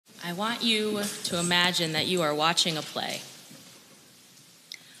I want you to imagine that you are watching a play.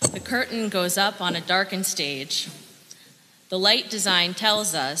 The curtain goes up on a darkened stage. The light design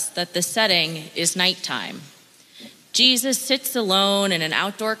tells us that the setting is nighttime. Jesus sits alone in an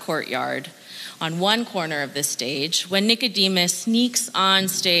outdoor courtyard on one corner of the stage when Nicodemus sneaks on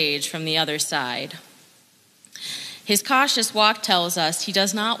stage from the other side. His cautious walk tells us he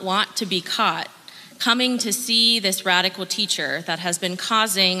does not want to be caught coming to see this radical teacher that has been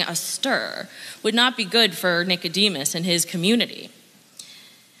causing a stir. Would not be good for Nicodemus and his community.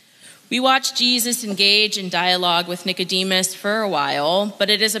 We watch Jesus engage in dialogue with Nicodemus for a while,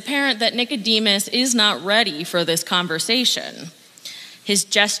 but it is apparent that Nicodemus is not ready for this conversation. His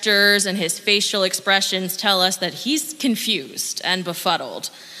gestures and his facial expressions tell us that he's confused and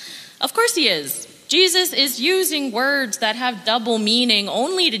befuddled. Of course he is. Jesus is using words that have double meaning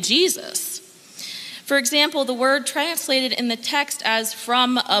only to Jesus. For example, the word translated in the text as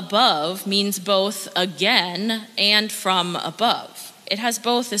from above means both again and from above. It has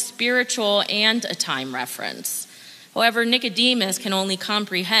both a spiritual and a time reference. However, Nicodemus can only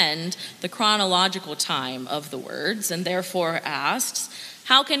comprehend the chronological time of the words and therefore asks,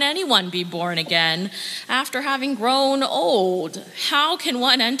 how can anyone be born again after having grown old? How can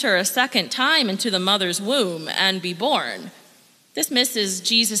one enter a second time into the mother's womb and be born? This misses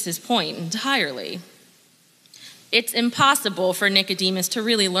Jesus' point entirely. It's impossible for Nicodemus to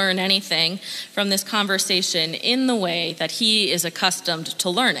really learn anything from this conversation in the way that he is accustomed to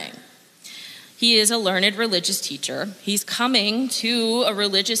learning. He is a learned religious teacher. He's coming to a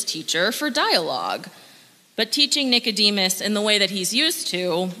religious teacher for dialogue. But teaching Nicodemus in the way that he's used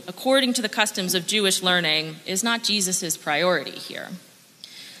to, according to the customs of Jewish learning, is not Jesus' priority here.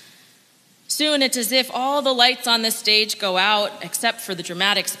 Soon it's as if all the lights on the stage go out except for the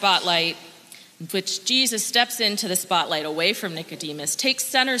dramatic spotlight, in which Jesus steps into the spotlight away from Nicodemus, takes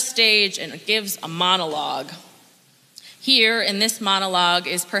center stage, and gives a monologue. Here in this monologue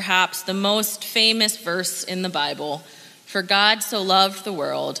is perhaps the most famous verse in the Bible. For God so loved the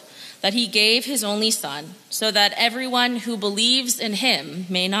world that he gave his only Son, so that everyone who believes in him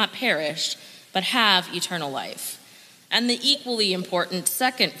may not perish, but have eternal life. And the equally important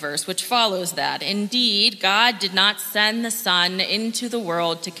second verse, which follows that, indeed, God did not send the Son into the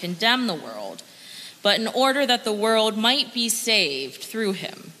world to condemn the world, but in order that the world might be saved through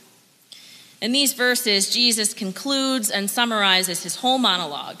him. In these verses, Jesus concludes and summarizes his whole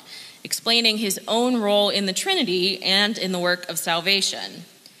monologue, explaining his own role in the Trinity and in the work of salvation.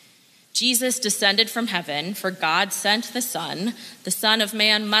 Jesus descended from heaven, for God sent the Son of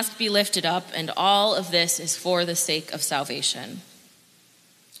Man must be lifted up, and all of this is for the sake of salvation.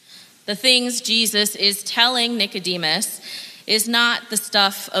 The things Jesus is telling Nicodemus is not the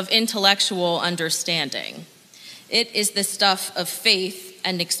stuff of intellectual understanding. It is the stuff of faith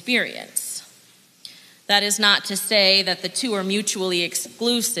and experience. That is not to say that the two are mutually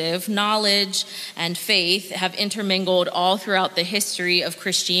exclusive. Knowledge and faith have intermingled all throughout the history of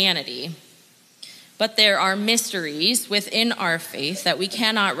Christianity. But there are mysteries within our faith that we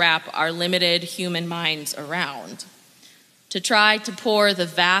cannot wrap our limited human minds around. To try to pour the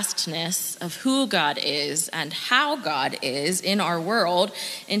vastness of who God is and how God is in our world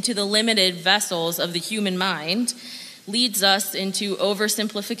into the limited vessels of the human mind leads us into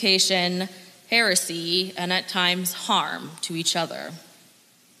oversimplification, heresy, and at times harm to each other.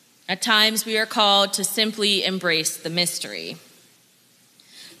 At times we are called to simply embrace the mystery.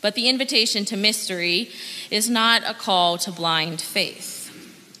 But the invitation to mystery is not a call to blind faith.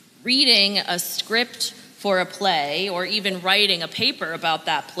 Reading a script for a play, or even writing a paper about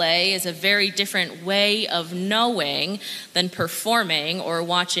that play, is a very different way of knowing than performing or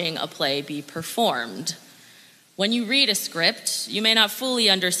watching a play be performed. When you read a script, you may not fully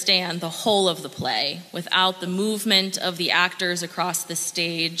understand the whole of the play without the movement of the actors across the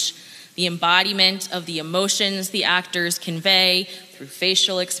stage, the embodiment of the emotions the actors convey through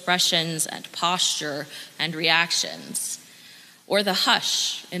facial expressions and posture and reactions, or the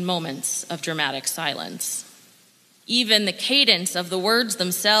hush in moments of dramatic silence. Even the cadence of the words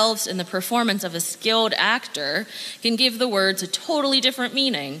themselves in the performance of a skilled actor can give the words a totally different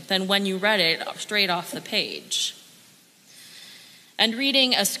meaning than when you read it straight off the page. And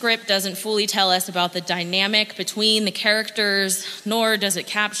reading a script doesn't fully tell us about the dynamic between the characters, nor does it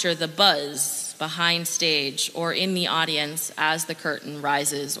capture the buzz behind stage or in the audience as the curtain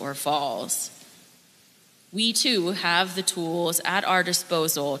rises or falls. We too have the tools at our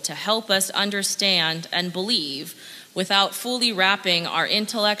disposal to help us understand and believe without fully wrapping our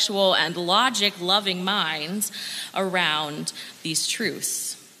intellectual and logic-loving minds around these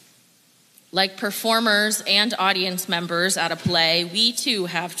truths. Like performers and audience members at a play, we too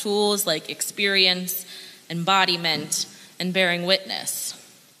have tools like experience, embodiment, and bearing witness.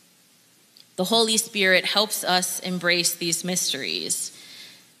 The Holy Spirit helps us embrace these mysteries.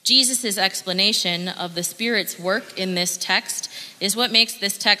 Jesus' explanation of the Spirit's work in this text is what makes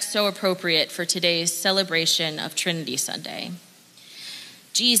this text so appropriate for today's celebration of Trinity Sunday.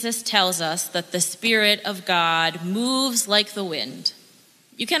 Jesus tells us that the Spirit of God moves like the wind.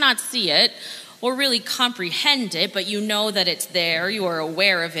 You cannot see it or really comprehend it, but you know that it's there. You are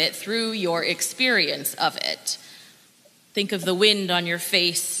aware of it through your experience of it. Think of the wind on your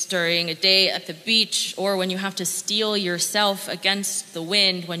face during a day at the beach, or when you have to steel yourself against the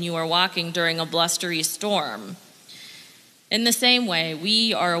wind when you are walking during a blustery storm. In the same way,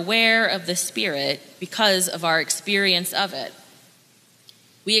 we are aware of the Spirit because of our experience of it.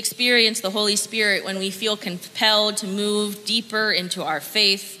 We experience the Holy Spirit when we feel compelled to move deeper into our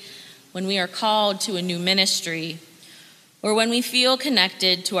faith, when we are called to a new ministry, or when we feel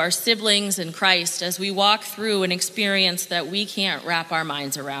connected to our siblings in Christ as we walk through an experience that we can't wrap our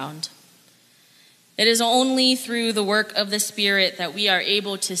minds around. It is only through the work of the Spirit that we are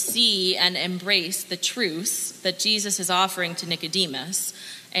able to see and embrace the truths that Jesus is offering to Nicodemus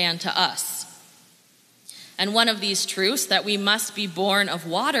and to us. And one of these truths, that we must be born of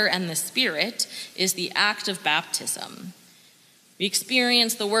water and the Spirit, is the act of baptism. We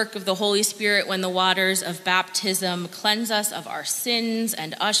experience the work of the Holy Spirit when the waters of baptism cleanse us of our sins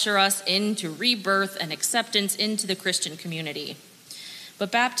and usher us into rebirth and acceptance into the Christian community.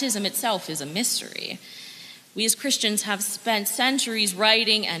 But baptism itself is a mystery. We as Christians have spent centuries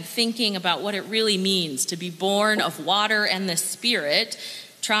writing and thinking about what it really means to be born of water and the Spirit,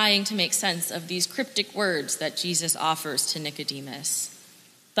 trying to make sense of these cryptic words that Jesus offers to Nicodemus.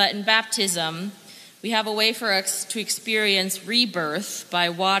 But in baptism, we have a way for us to experience rebirth by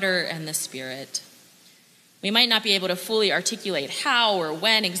water and the Spirit. We might not be able to fully articulate how or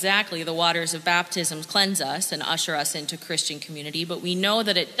when exactly the waters of baptism cleanse us and usher us into Christian community, but we know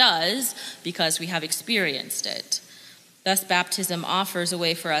that it does because we have experienced it. Thus, baptism offers a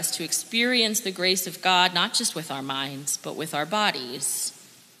way for us to experience the grace of God, not just with our minds, but with our bodies.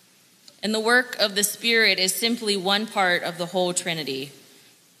 And the work of the Spirit is simply one part of the whole Trinity.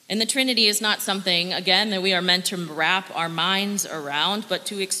 And the Trinity is not something, again, that we are meant to wrap our minds around, but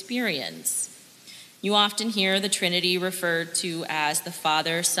to experience. You often hear the Trinity referred to as the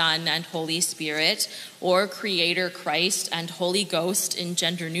Father, Son, and Holy Spirit, or Creator Christ and Holy Ghost in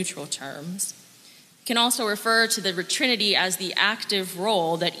gender-neutral terms. You can also refer to the Trinity as the active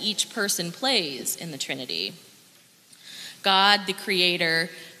role that each person plays in the Trinity. God, the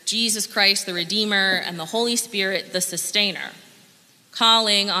Creator, Jesus Christ, the Redeemer, and the Holy Spirit, the Sustainer.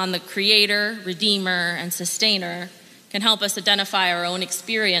 Calling on the Creator, Redeemer, and Sustainer can help us identify our own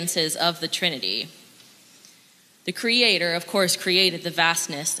experiences of the Trinity. The Creator, of course, created the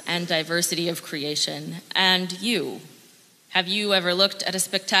vastness and diversity of creation. And you. Have you ever looked at a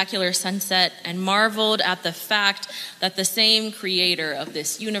spectacular sunset and marveled at the fact that the same Creator of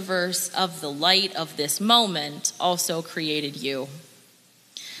this universe, of the light of this moment, also created you?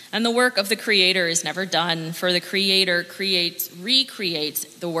 And the work of the Creator is never done, for the Creator recreates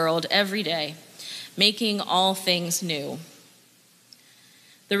the world every day, making all things new.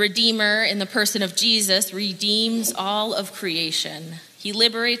 The Redeemer, in the person of Jesus, redeems all of creation. He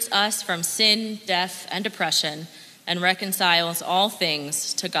liberates us from sin, death, and oppression, and reconciles all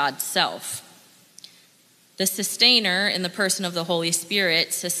things to God's self. The Sustainer, in the person of the Holy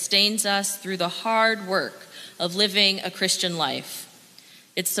Spirit, sustains us through the hard work of living a Christian life.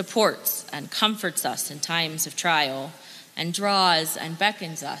 It supports and comforts us in times of trial, and draws and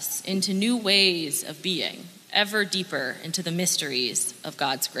beckons us into new ways of being, ever deeper into the mysteries of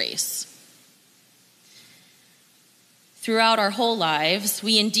God's grace. Throughout our whole lives,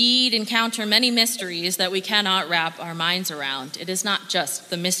 we indeed encounter many mysteries that we cannot wrap our minds around. It is not just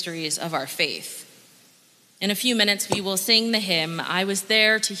the mysteries of our faith. In a few minutes, we will sing the hymn, "I Was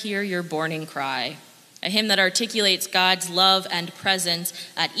There to Hear Your Borning Cry," a hymn that articulates God's love and presence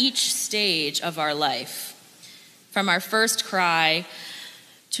at each stage of our life. From our first cry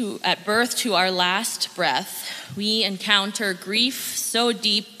at birth to our last breath, we encounter grief so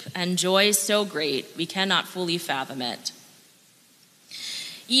deep and joy so great, we cannot fully fathom it.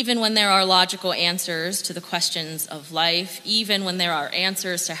 Even when there are logical answers to the questions of life, even when there are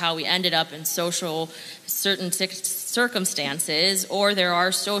answers to how we ended up in certain circumstances, or there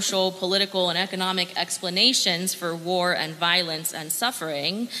are social, political, and economic explanations for war and violence and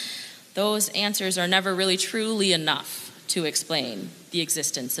suffering, those answers are never really truly enough to explain the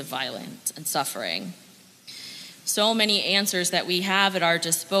existence of violence and suffering. So many answers that we have at our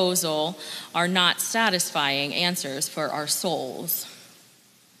disposal are not satisfying answers for our souls.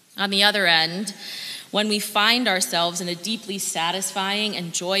 On the other end, when we find ourselves in a deeply satisfying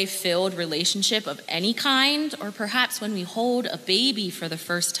and joy-filled relationship of any kind, or perhaps when we hold a baby for the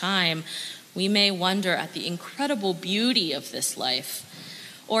first time, we may wonder at the incredible beauty of this life,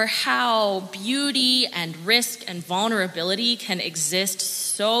 or how beauty and risk and vulnerability can exist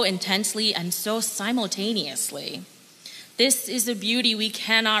so intensely and so simultaneously. This is a beauty we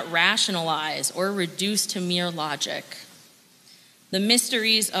cannot rationalize or reduce to mere logic. The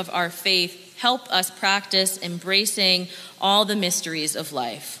mysteries of our faith help us practice embracing all the mysteries of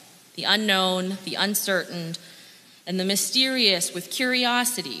life, the unknown, the uncertain, and the mysterious with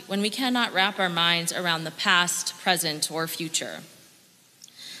curiosity when we cannot wrap our minds around the past, present, or future.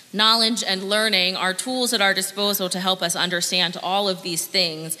 Knowledge and learning are tools at our disposal to help us understand all of these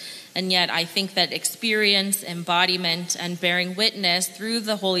things, and yet I think that experience, embodiment, and bearing witness through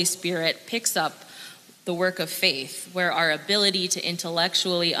the Holy Spirit picks up the work of faith, where our ability to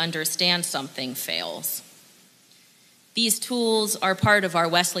intellectually understand something fails. These tools are part of our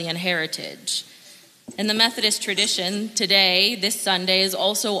Wesleyan heritage. In the Methodist tradition, today, this Sunday, is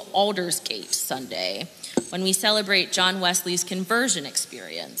also Aldersgate Sunday, when we celebrate John Wesley's conversion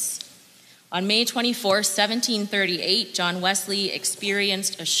experience. On May 24, 1738, John Wesley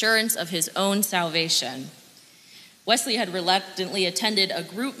experienced assurance of his own salvation. Wesley had reluctantly attended a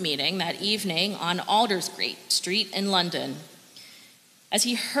group meeting that evening on Aldersgate Street in London. As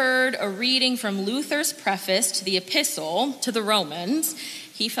he heard a reading from Luther's preface to the Epistle to the Romans,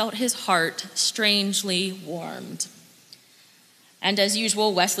 he felt his heart strangely warmed. And as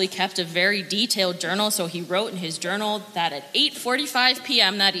usual, Wesley kept a very detailed journal, so he wrote in his journal that at 8:45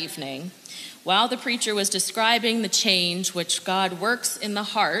 p.m. that evening, while the preacher was describing the change which God works in the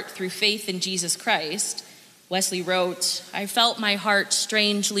heart through faith in Jesus Christ, Wesley wrote, "I felt my heart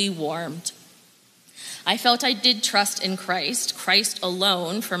strangely warmed. I felt I did trust in Christ, Christ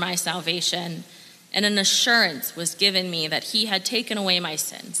alone for my salvation, and an assurance was given me that he had taken away my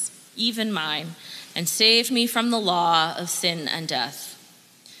sins, even mine, and saved me from the law of sin and death."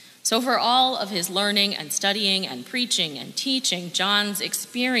 So for all of his learning and studying and preaching and teaching, John's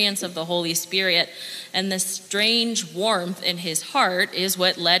experience of the Holy Spirit and the strange warmth in his heart is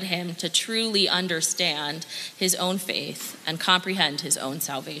what led him to truly understand his own faith and comprehend his own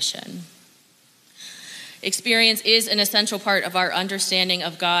salvation. Experience is an essential part of our understanding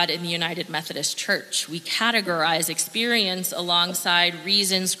of God in the United Methodist Church. We categorize experience alongside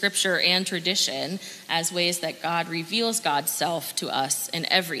reason, scripture, and tradition as ways that God reveals God's self to us in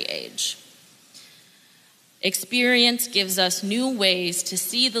every age. Experience gives us new ways to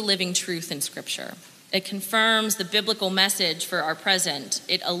see the living truth in scripture. It confirms the biblical message for our present.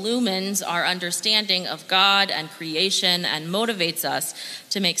 It illumines our understanding of God and creation and motivates us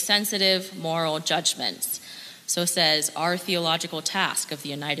to make sensitive moral judgments. So says our theological task of the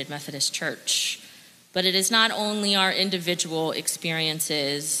United Methodist Church. But it is not only our individual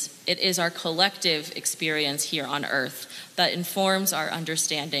experiences, it is our collective experience here on earth that informs our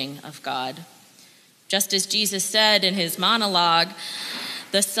understanding of God. Just as Jesus said in his monologue,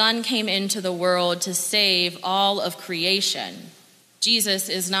 the Son came into the world to save all of creation. Jesus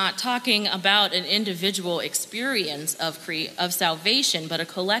is not talking about an individual experience of salvation, but a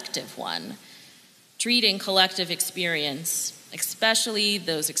collective one. Treating collective experience, especially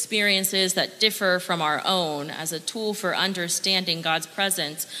those experiences that differ from our own, as a tool for understanding God's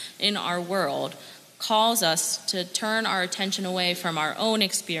presence in our world, calls us to turn our attention away from our own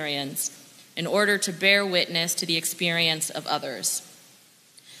experience in order to bear witness to the experience of others.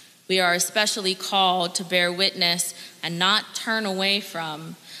 We are especially called to bear witness and not turn away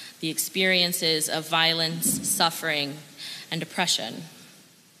from the experiences of violence, suffering, and oppression.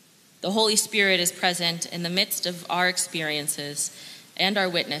 The Holy Spirit is present in the midst of our experiences and our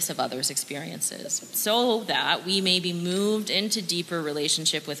witness of others' experiences, so that we may be moved into deeper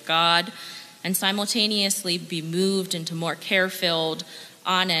relationship with God and simultaneously be moved into more care-filled,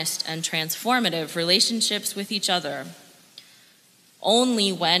 honest, and transformative relationships with each other.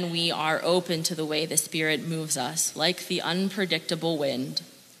 Only when we are open to the way the Spirit moves us, like the unpredictable wind,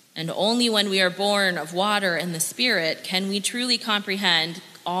 and only when we are born of water and the Spirit can we truly comprehend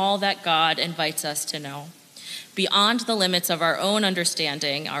all that God invites us to know. Beyond the limits of our own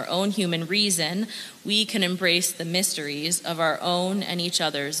understanding, our own human reason, we can embrace the mysteries of our own and each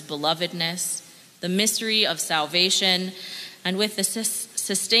other's belovedness, the mystery of salvation, and with the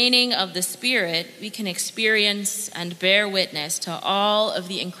sustaining of the Spirit, we can experience and bear witness to all of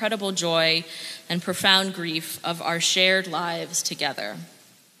the incredible joy and profound grief of our shared lives together.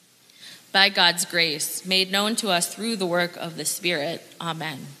 by God's grace, made known to us through the work of the Spirit.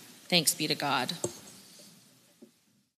 Amen. Thanks be to God.